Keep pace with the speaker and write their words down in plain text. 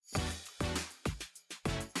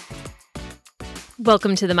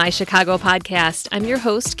Welcome to the My Chicago podcast. I'm your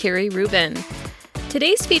host, Carrie Rubin.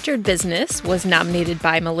 Today's featured business was nominated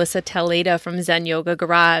by Melissa Teleda from Zen Yoga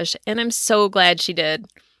Garage, and I'm so glad she did.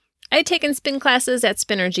 I had taken spin classes at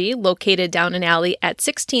Spinergy, located down an alley at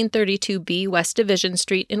 1632B West Division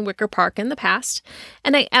Street in Wicker Park in the past,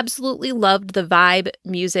 and I absolutely loved the vibe,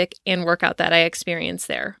 music, and workout that I experienced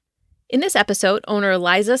there. In this episode, owner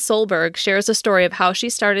Liza Solberg shares a story of how she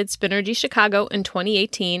started Spinergy Chicago in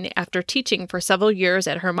 2018 after teaching for several years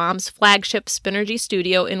at her mom's flagship Spinergy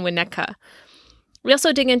studio in Winnetka. We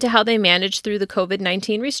also dig into how they managed through the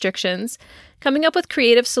COVID-19 restrictions, coming up with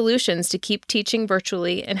creative solutions to keep teaching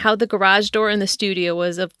virtually, and how the garage door in the studio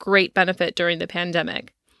was of great benefit during the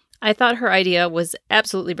pandemic. I thought her idea was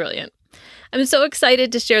absolutely brilliant. I'm so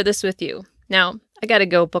excited to share this with you. Now, I gotta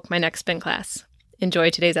go book my next spin class.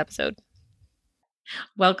 Enjoy today's episode.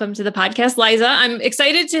 Welcome to the podcast, Liza. I'm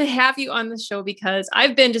excited to have you on the show because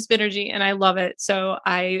I've been to Spinergy and I love it. So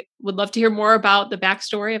I would love to hear more about the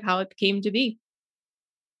backstory of how it came to be.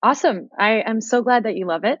 Awesome. I am so glad that you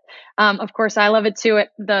love it. Of course, I love it too.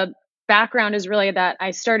 The background is really that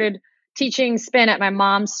I started teaching spin at my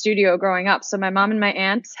mom's studio growing up. So my mom and my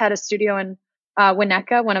aunts had a studio in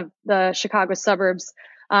Winnetka, one of the Chicago suburbs,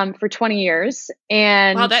 for 20 years.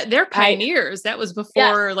 And wow, they're pioneers. That was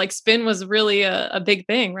before like spin was really a big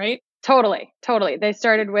thing, right? Totally. They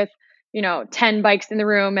started with, 10 bikes in the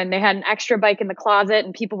room, and they had an extra bike in the closet,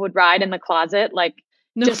 and people would ride in the closet, like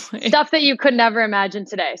stuff that you could never imagine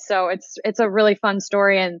today. So it's a really fun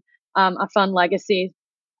story and a fun legacy.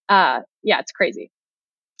 It's crazy.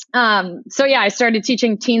 I started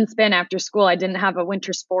teaching teen spin after school. I didn't have a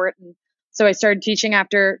winter sport, and so I started teaching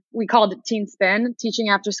we called it teen spin, teaching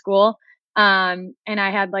after school. And I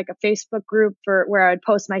had like a Facebook group where I would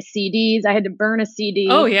post my CDs. I had to burn a CD.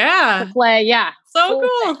 Oh yeah. To play. Yeah. So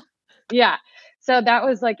cool. Thing. Yeah. So that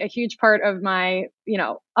was like a huge part of my,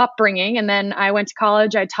 upbringing. And then I went to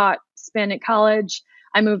college. I taught spin at college.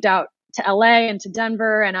 I moved out to LA and to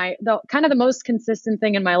Denver. And the most consistent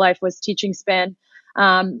thing in my life was teaching spin,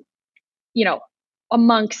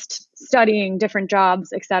 amongst studying different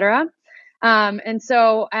jobs, et cetera. And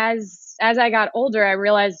so as I got older, I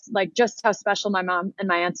realized like just how special my mom and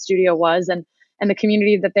my aunt's studio was and the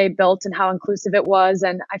community that they built and how inclusive it was.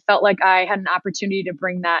 And I felt like I had an opportunity to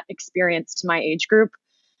bring that experience to my age group.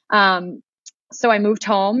 So I moved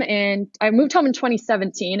home in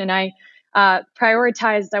 2017, and I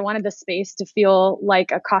prioritized, I wanted the space to feel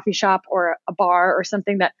like a coffee shop or a bar or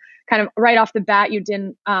something that kind of right off the bat, you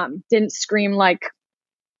didn't scream like,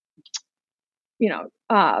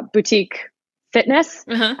 boutique fitness.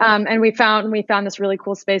 Uh-huh. And we found this really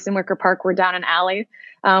cool space in Wicker Park. We're down an alley,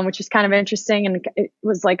 which is kind of interesting. And it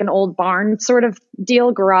was like an old barn sort of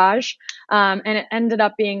deal, garage. And it ended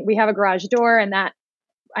up being, we have a garage door, and that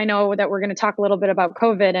I know that we're going to talk a little bit about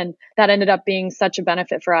COVID, and that ended up being such a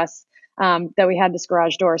benefit for us, that we had this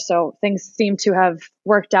garage door. So things seem to have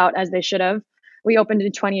worked out as they should have. We opened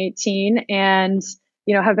in 2018 and,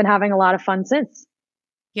 have been having a lot of fun since.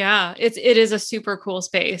 Yeah, it is a super cool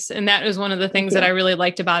space. And that is one of the things that I really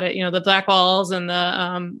liked about it. The black walls and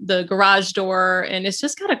the garage door. And it's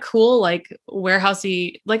just got a cool, like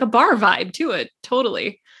warehousey, like a bar vibe to it.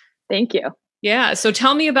 Totally. Thank you. Yeah. So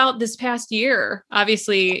tell me about this past year.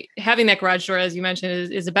 Obviously, having that garage door, as you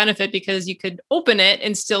mentioned, is a benefit because you could open it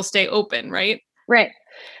and still stay open, right? Right.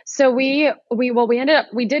 So we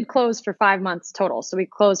did close for 5 months total. So we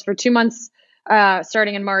closed for 2 months,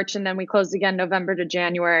 starting in March, and then we closed again November to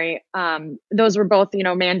January. Those were both,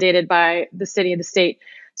 mandated by the city and the state.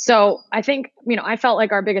 So I think, I felt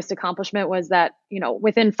like our biggest accomplishment was that,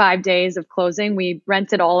 within 5 days of closing, we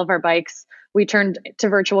rented all of our bikes. We turned to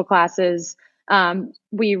virtual classes.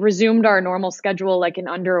 We resumed our normal schedule like in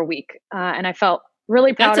under a week. And I felt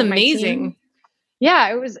really proud of my team. That's amazing.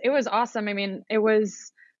 Yeah, it was awesome. I mean, it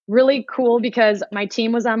was really cool because my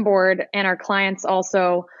team was on board, and our clients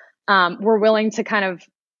also were willing to kind of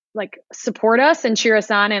like support us and cheer us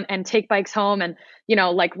on and take bikes home. And,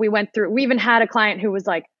 we even had a client who was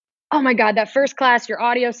like, oh my God, that first class, your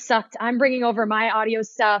audio sucked. I'm bringing over my audio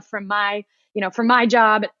stuff from my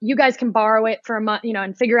job. You guys can borrow it for a month,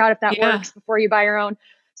 and figure out if that works before you buy your own.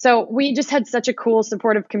 So we just had such a cool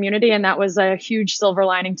supportive community, and that was a huge silver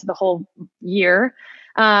lining to the whole year.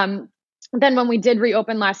 Then when we did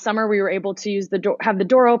reopen last summer, we were able to have the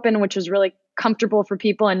door open, which was really comfortable for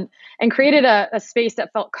people, and created a space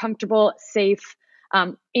that felt comfortable, safe,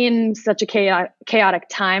 in such a chaotic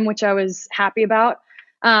time, which I was happy about.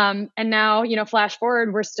 And now, flash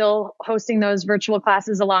forward, we're still hosting those virtual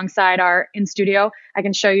classes alongside our in studio. I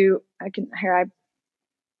can show you, I can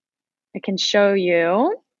show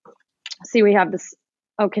you. See, we have this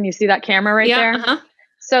Oh, can you see that camera right Yeah. there? Uh-huh.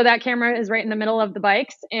 So that camera is right in the middle of the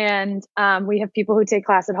bikes, and we have people who take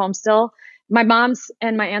class at home still. My mom's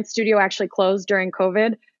and my aunt's studio actually closed during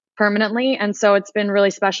COVID permanently, and so it's been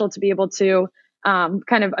really special to be able to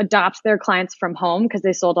kind of adopt their clients from home because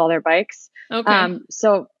they sold all their bikes. Okay.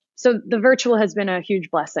 So the virtual has been a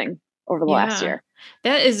huge blessing over the last Yeah. year.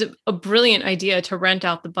 That is a brilliant idea to rent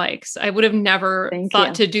out the bikes. I would have never Thank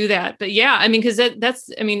thought you. to do that. But yeah, I mean, because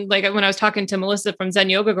I mean, like when I was talking to Melissa from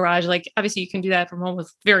Zen Yoga Garage, like obviously you can do that from home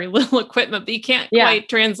with very little equipment, but you can't Yeah. quite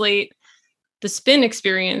translate the spin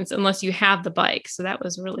experience unless you have the bike. So that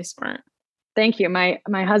was really smart. Thank you. My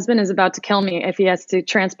husband is about to kill me if he has to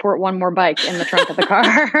transport one more bike in the trunk of the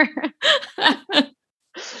car.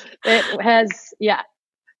 It has, yeah,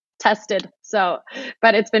 tested. So,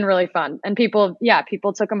 but it's been really fun. And people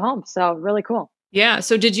took them home. So really cool. Yeah.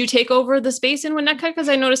 So did you take over the space in Winnetka? Because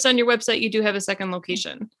I noticed on your website you do have a second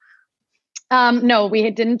location. No,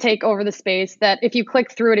 we didn't take over the space. That if you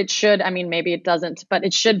click through it, it should, I mean, maybe it doesn't, but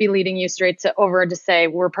it should be leading you straight to over to say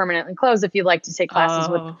we're permanently closed if you'd like to take classes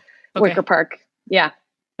with Okay. Wicker Park. Yeah.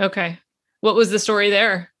 Okay. What was the story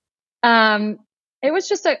there? It was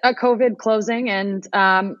just a COVID closing, and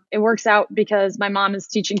it works out because my mom is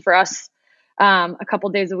teaching for us a couple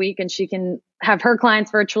days a week, and she can have her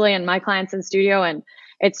clients virtually and my clients in studio, and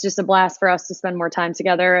it's just a blast for us to spend more time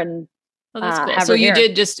together. And Oh, that's cool. So you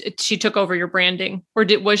did she took over your branding, or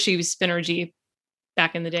was she Spinergy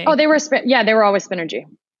back in the day? Oh, they were they were always Spinergy.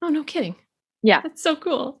 Oh, no kidding. Yeah. That's so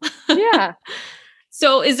cool. Yeah.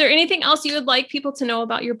 So is there anything else you would like people to know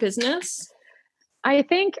about your business? I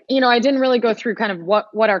think, I didn't really go through kind of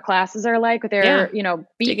what our classes are like. They're,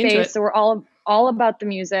 beat based. So we're all about the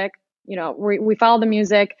music. We follow the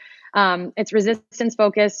music. It's resistance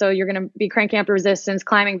focused. So you're going to be cranking up resistance,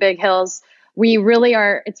 climbing big hills. We really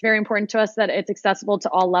are. It's very important to us that it's accessible to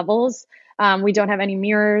all levels. We don't have any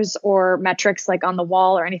mirrors or metrics like on the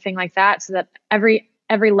wall or anything like that, so that every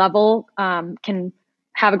level can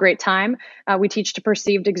have a great time. We teach to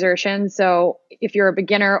perceived exertion. So if you're a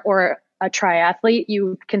beginner or a triathlete,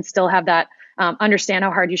 you can still have that, understand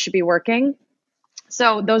how hard you should be working.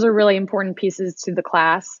 So those are really important pieces to the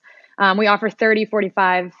class. We offer 30,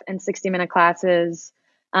 45, and 60-minute classes.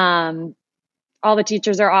 All the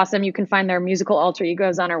teachers are awesome. You can find their musical alter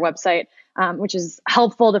egos on our website, which is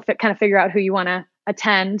helpful to kind of figure out who you want to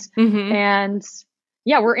attend. Mm-hmm. And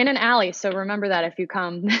yeah, we're in an alley. So remember that if you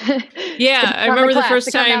come. Yeah, I remember the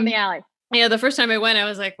first time. Down the alley. Yeah, the first time I went, I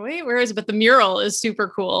was like, wait, where is it? But the mural is super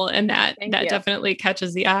cool. And that definitely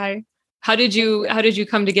catches the eye. How did you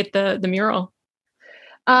come to get the mural?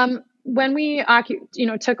 When we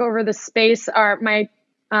took over the space, my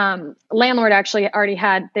landlord actually already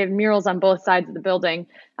they have murals on both sides of the building.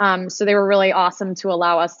 So they were really awesome to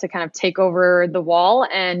allow us to kind of take over the wall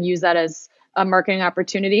and use that as a marketing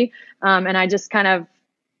opportunity. And I just kind of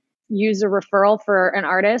used a referral for an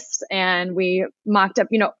artist, and we mocked up,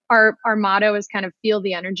 our motto is kind of feel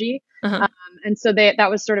the energy. Uh-huh. And so that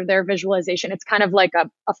was sort of their visualization. It's kind of like a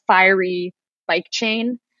fiery bike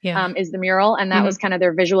chain, is the mural. And that was kind of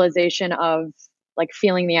their visualization of like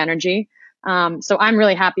feeling the energy. So I'm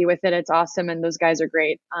really happy with it. It's awesome. And those guys are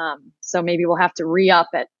great. So maybe we'll have to re-up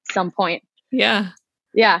at some point. Yeah.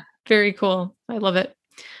 Yeah. Very cool. I love it.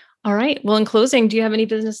 All right. Well, in closing, do you have any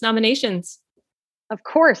business nominations? Of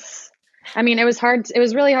course. I mean, it was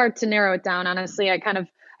really hard to narrow it down. Honestly, I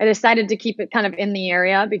decided to keep it kind of in the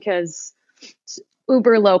area because it's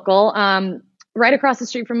uber local. Right across the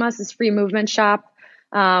street from us is Free Movement Shop.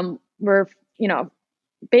 We're,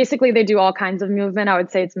 basically they do all kinds of movement. I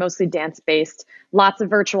would say it's mostly dance based, lots of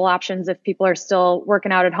virtual options if people are still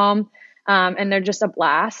working out at home. And they're just a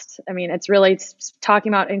blast. I mean, it's really talking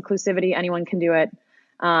about inclusivity. Anyone can do it.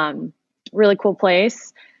 Really cool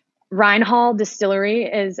place. Reinhall Distillery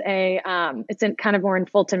is it's in kind of more in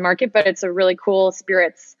Fulton Market, but it's a really cool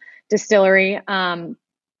spirits distillery. And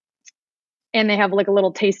they have like a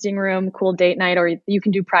little tasting room, cool date night, or you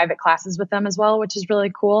can do private classes with them as well, which is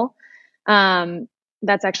really cool.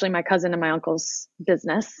 That's actually my cousin and my uncle's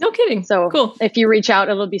business. No kidding. So cool. If you reach out,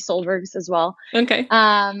 it'll be Solberg's as well. Okay.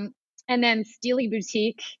 And then Steely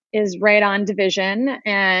Boutique is right on Division,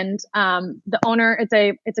 and the owner,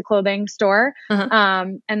 it's a clothing store. Uh-huh.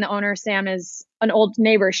 And the owner, Sam, is an old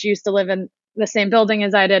neighbor. She used to live in the same building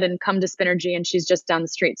as I did and come to Spinergy, and she's just down the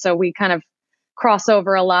street. So we kind of cross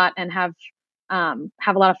over a lot and have a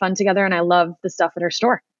lot of fun together. And I love the stuff at her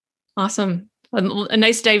store. Awesome. A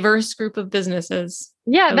nice diverse group of businesses.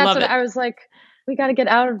 Yeah, that's what I was like. We got to get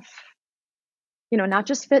out of, not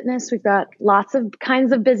just fitness. We've got lots of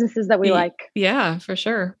kinds of businesses that we like. Yeah, for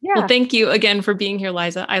sure. Yeah. Well, thank you again for being here,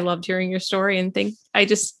 Liza. I loved hearing your story, and I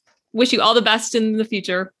just wish you all the best in the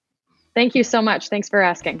future. Thank you so much. Thanks for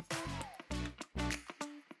asking.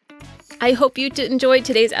 I hope you enjoyed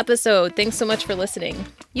today's episode. Thanks so much for listening.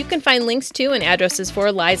 You can find links to and addresses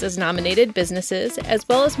for Liza's nominated businesses, as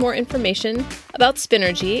well as more information about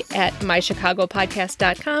Spinergy at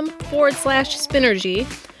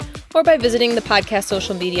mychicagopodcast.com/Spinergy, or by visiting the podcast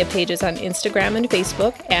social media pages on Instagram and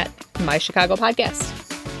Facebook at My Chicago Podcast.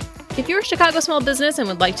 If you're a Chicago small business and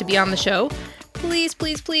would like to be on the show, please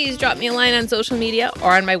drop me a line on social media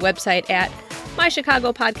or on my website at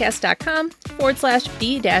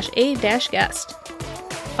mychicagopodcast.com/B-A-guest.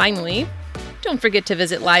 Finally, don't forget to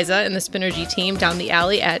visit Liza and the Spinergy team down the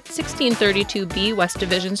alley at 1632B West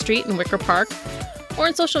Division Street in Wicker Park, or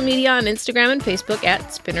on social media on Instagram and Facebook at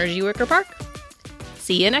Spinergy Wicker Park.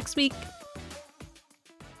 See you next week.